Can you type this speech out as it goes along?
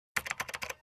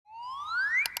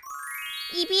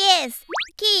EBS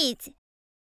Kids.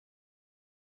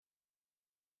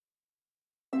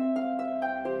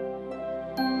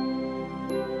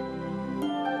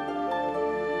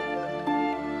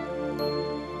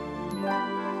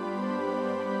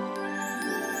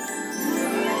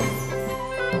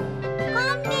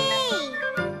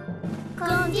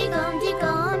 Gomdy, Gomdy,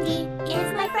 Gomdy is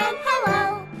my friend. Hello.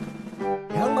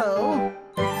 Hello.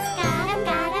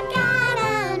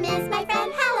 Kkaram is my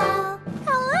friend. Hello.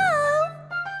 Hello.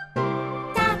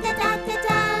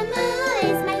 Ddamu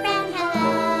is my friend.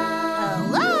 Hello.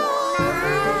 Hello.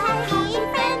 Happy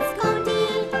friends, Gomdy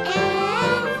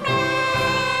and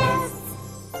friends.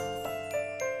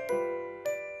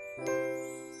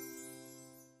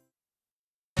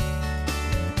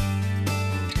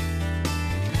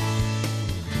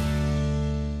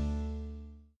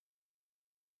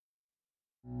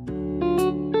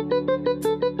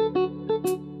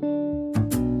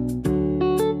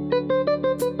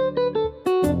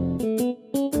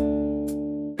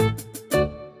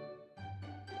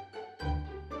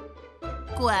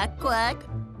 Quack, quack.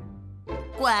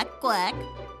 Quack, quack.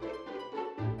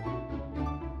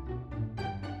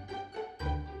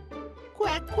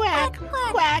 Quack, quack,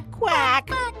 quack, quack.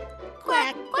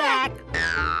 Quack, quack.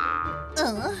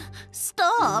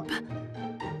 Stop.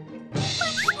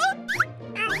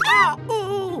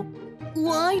 Ooh.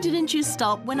 Why didn't you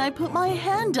stop when I put my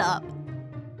hand up?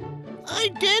 I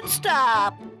did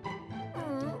stop.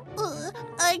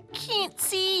 I can't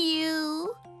see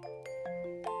you.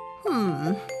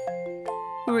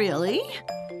 Really?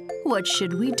 What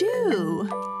should we do?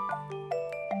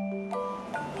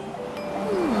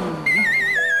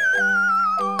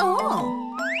 Oh.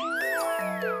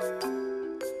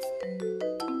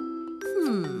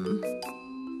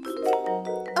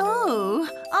 Oh,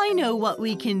 I know what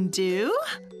we can do.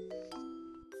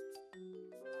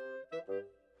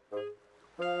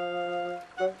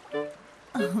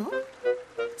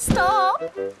 Stop.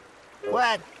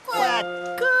 Quack, quack.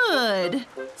 Good.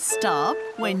 Stop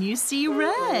when you see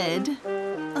red.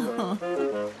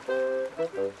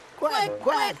 Quack,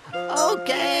 quack.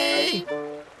 Okay.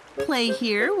 Play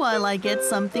here while I get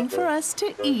something for us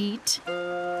to eat.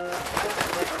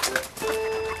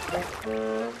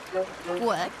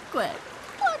 Quack, quack,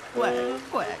 quack, quack,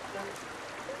 quack.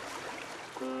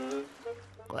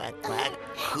 Quack, quack.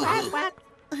 Quack, quack.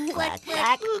 Quack,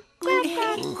 quack. Quack, quack.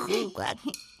 Quack, quack.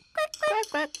 Quack,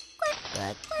 quack.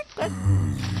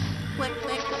 Quack,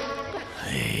 quack.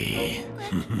 Hey.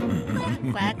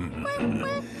 Quack,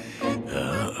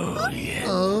 Oh, yeah.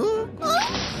 Oh?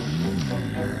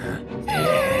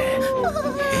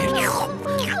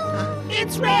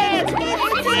 It's red!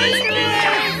 It's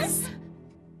dangerous!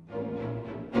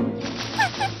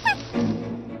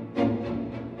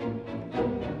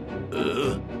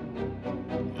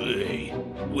 Hey,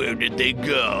 where did they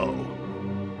go?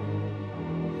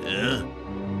 Huh?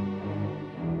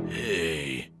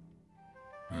 Hey.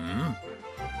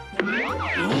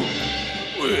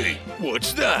 Wait,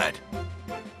 what's that?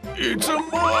 It's a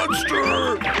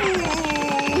monster!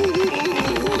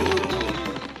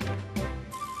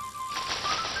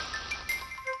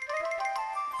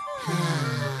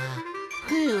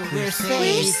 We're We're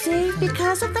safe. safe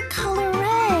because of the color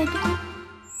red.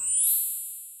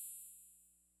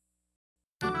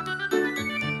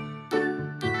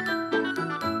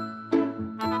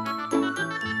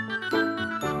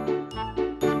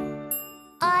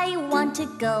 I want to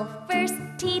go first,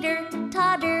 teeter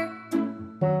totter.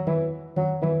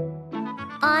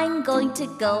 I'm going to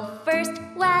go first,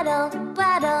 waddle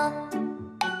waddle.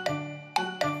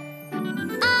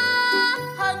 A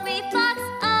hungry fox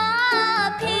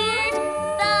appeared.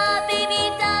 The baby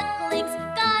ducklings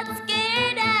got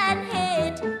scared and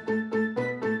hid.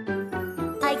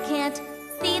 I can't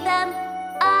see them,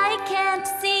 I can't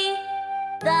see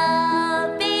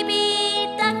the baby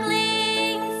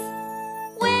ducklings.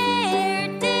 Where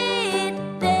did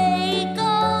they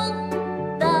go?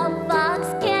 The fox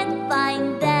can't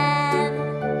find them.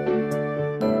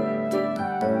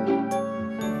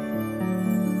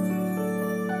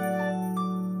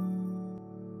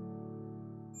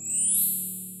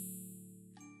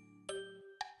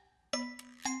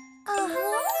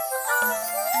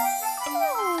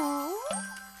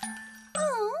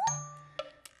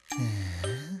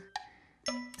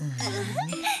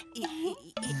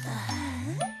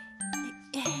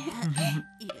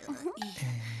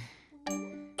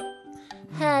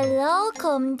 Hello,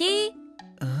 Gomdy.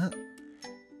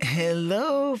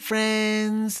 Hello,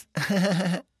 friends.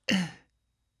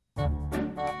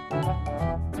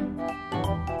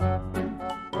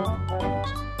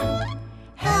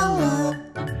 Hello,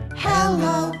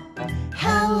 hello,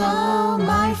 hello,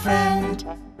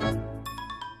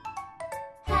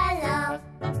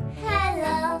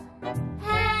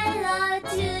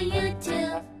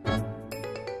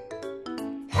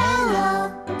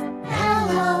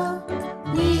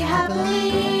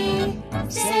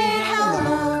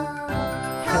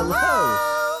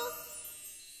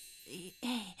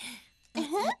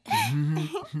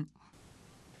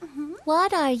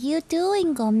 What are you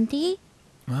doing, Gomdy?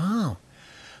 Oh.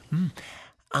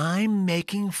 I'm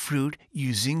making fruit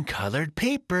using colored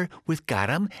paper with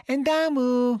Kkaram and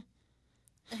Ddamu.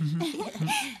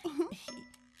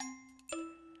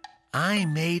 I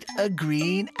made a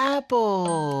green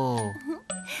apple.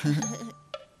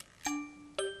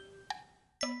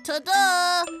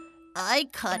 Ta-da! I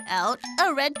cut out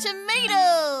a red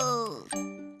tomato.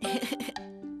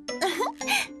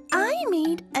 I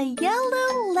made a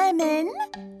yellow lemon.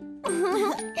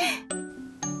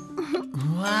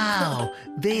 Wow,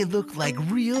 they look like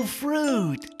real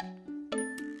fruit.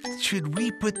 Should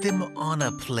we put them on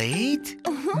a plate?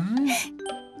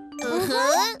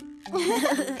 Uh-huh.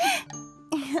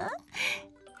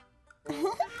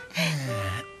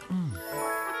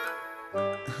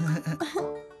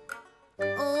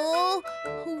 Oh,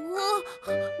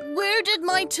 where did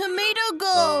my tomato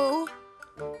go?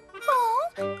 Oh,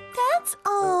 that's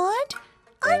odd.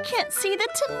 I can't see the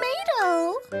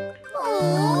tomato.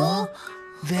 Oh.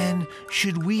 Then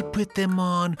should we put them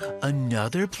on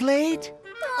another plate?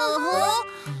 Uh-huh.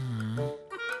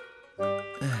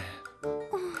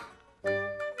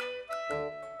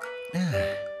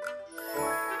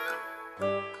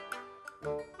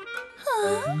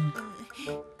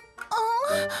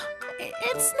 Oh,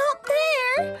 it's not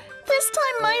there. This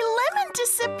time my lemon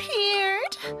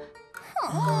disappeared.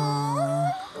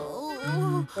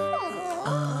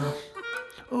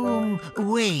 Oh,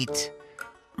 wait.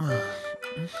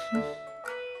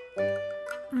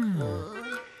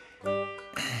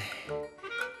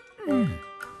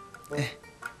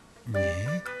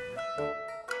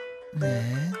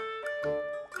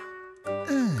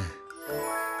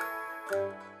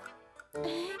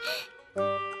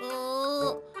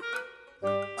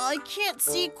 I can't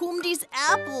see Gomdy's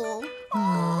apple.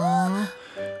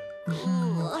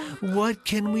 What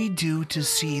can we do to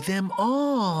see them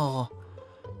all?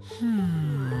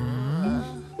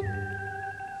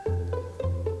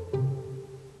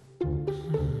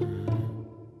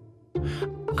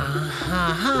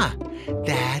 Aha!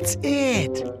 That's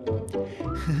it!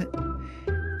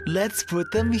 Let's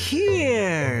put them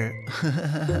here!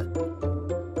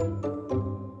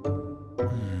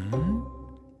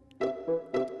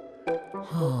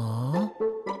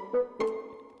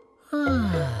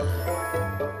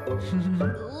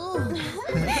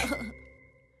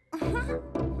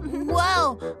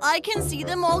 Wow, I can see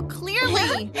them all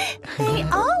clearly. They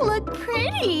all look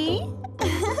pretty.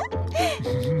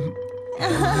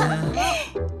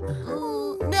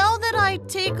 Now that I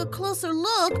take a closer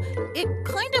look, it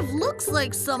kind of looks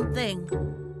like something.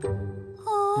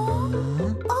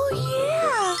 Oh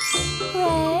yeah.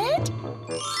 Red,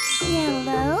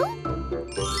 yellow,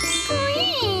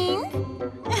 green.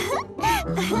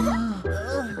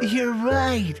 You're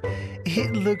right.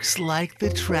 It looks like the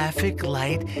traffic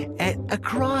light at a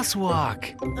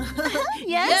crosswalk.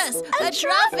 Yes, a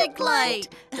traffic light.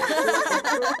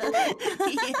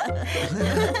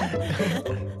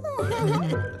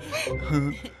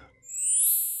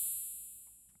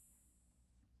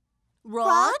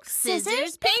 Rock,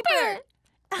 scissors, paper.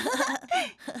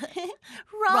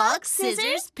 Rock,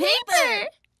 scissors, paper.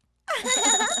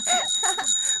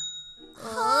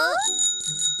 Huh?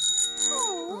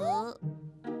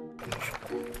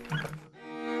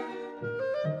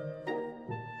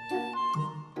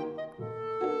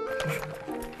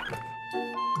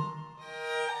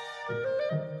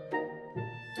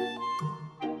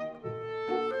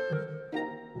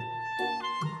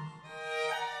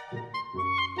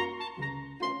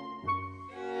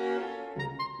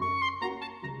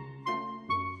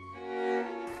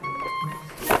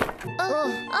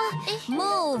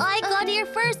 Move! I got here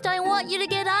first. I want you to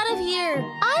get out of here.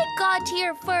 I got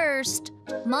here first.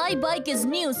 My bike is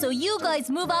new, so you guys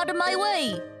move out of my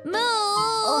way.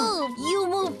 Move! You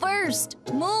move first.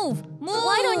 Move! Move!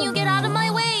 Why don't you get out of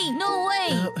my way? No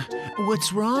way!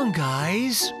 What's wrong,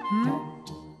 guys?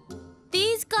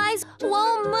 These guys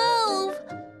won't move.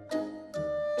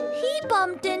 He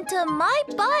bumped into my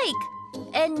bike,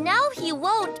 and now he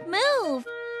won't move.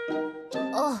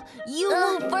 Oh, you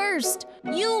move first.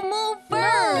 You move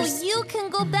first. No, you can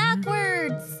go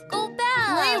backwards. Go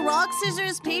back. Play rock,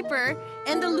 scissors, paper,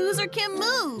 and the loser can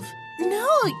move. No,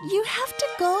 you have to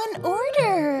go in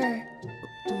order.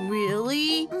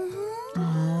 Really?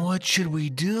 What should we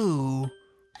do?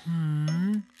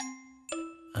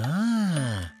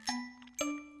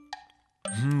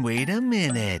 Wait a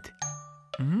minute.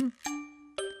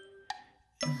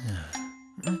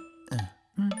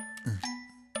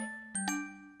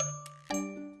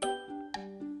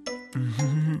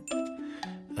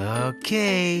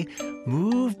 Okay,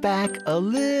 move back a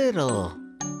little.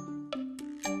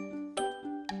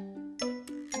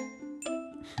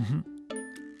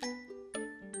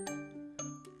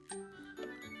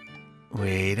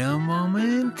 Wait a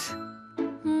moment.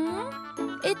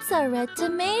 It's a red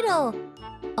tomato.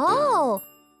 Oh,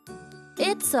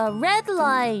 it's a red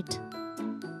light.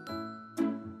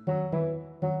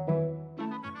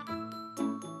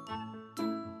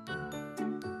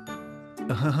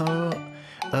 Oh,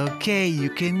 okay, you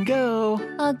can go.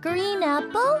 A green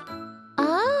apple?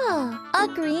 Ah, a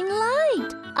green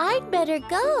light. I'd better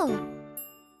go.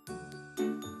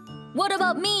 What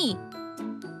about me?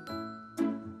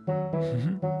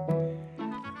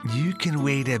 You can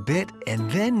wait a bit and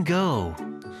then go.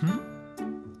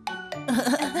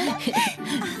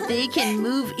 They can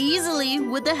move easily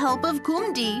with the help of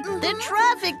Gomdy, the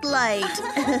traffic light.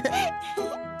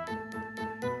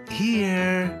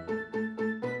 Here.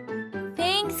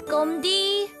 Thanks,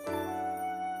 Gomdy.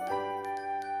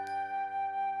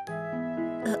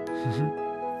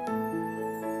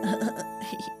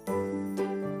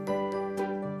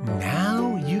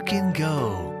 Now you can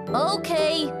go.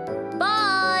 Okay,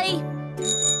 bye.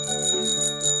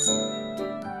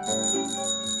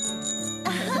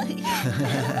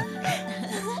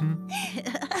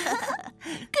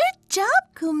 Good job,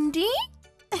 Gomdy.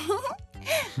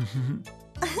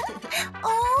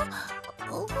 Oh,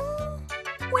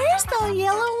 where's the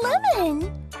yellow lemon?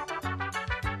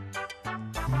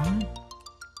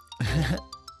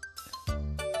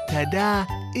 Ta-da!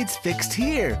 It's fixed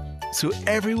here, so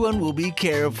everyone will be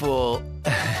careful.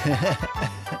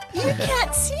 You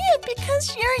can't see it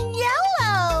because you're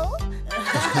yellow.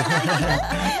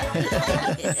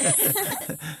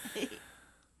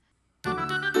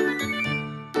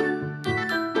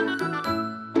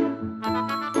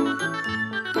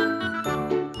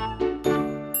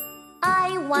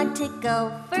 I want to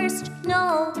go first.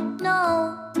 No,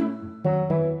 no.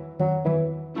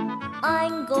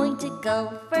 I'm going to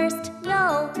go first.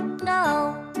 No,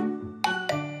 no.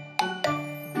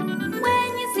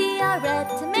 When you see a red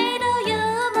tomato, you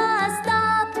must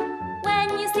stop.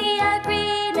 When you see a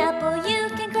green apple, you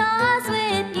can cross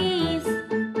with ease.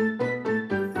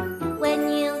 When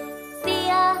you see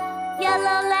a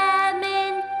yellow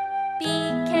lemon, be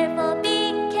careful, be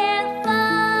careful.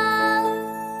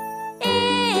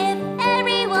 If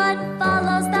everyone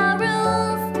follows the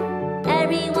rules,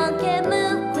 everyone can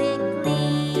move quickly.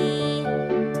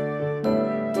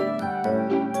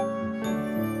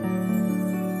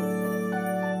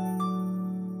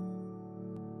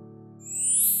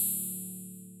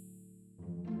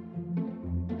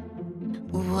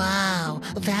 Wow,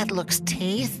 that looks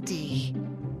tasty.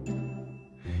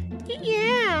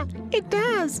 Yeah, it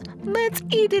does. Let's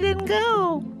eat it and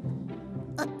go.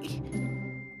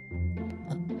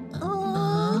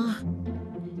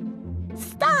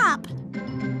 Stop!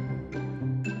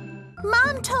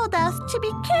 Mom told us to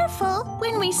be careful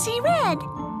when we see red.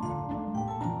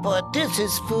 But this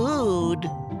is food.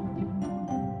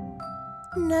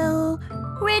 No,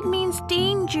 red means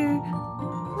danger.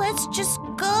 Let's just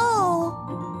go.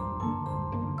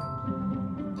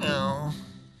 Oh.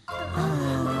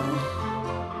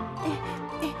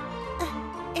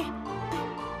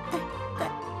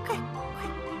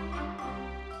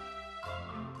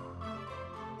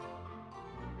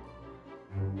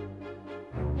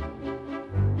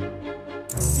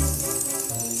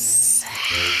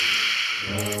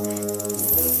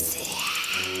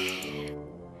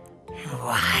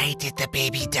 Why did the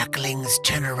baby ducklings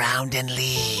turn around and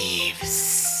leave?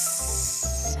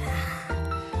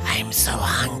 I'm so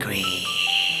hungry.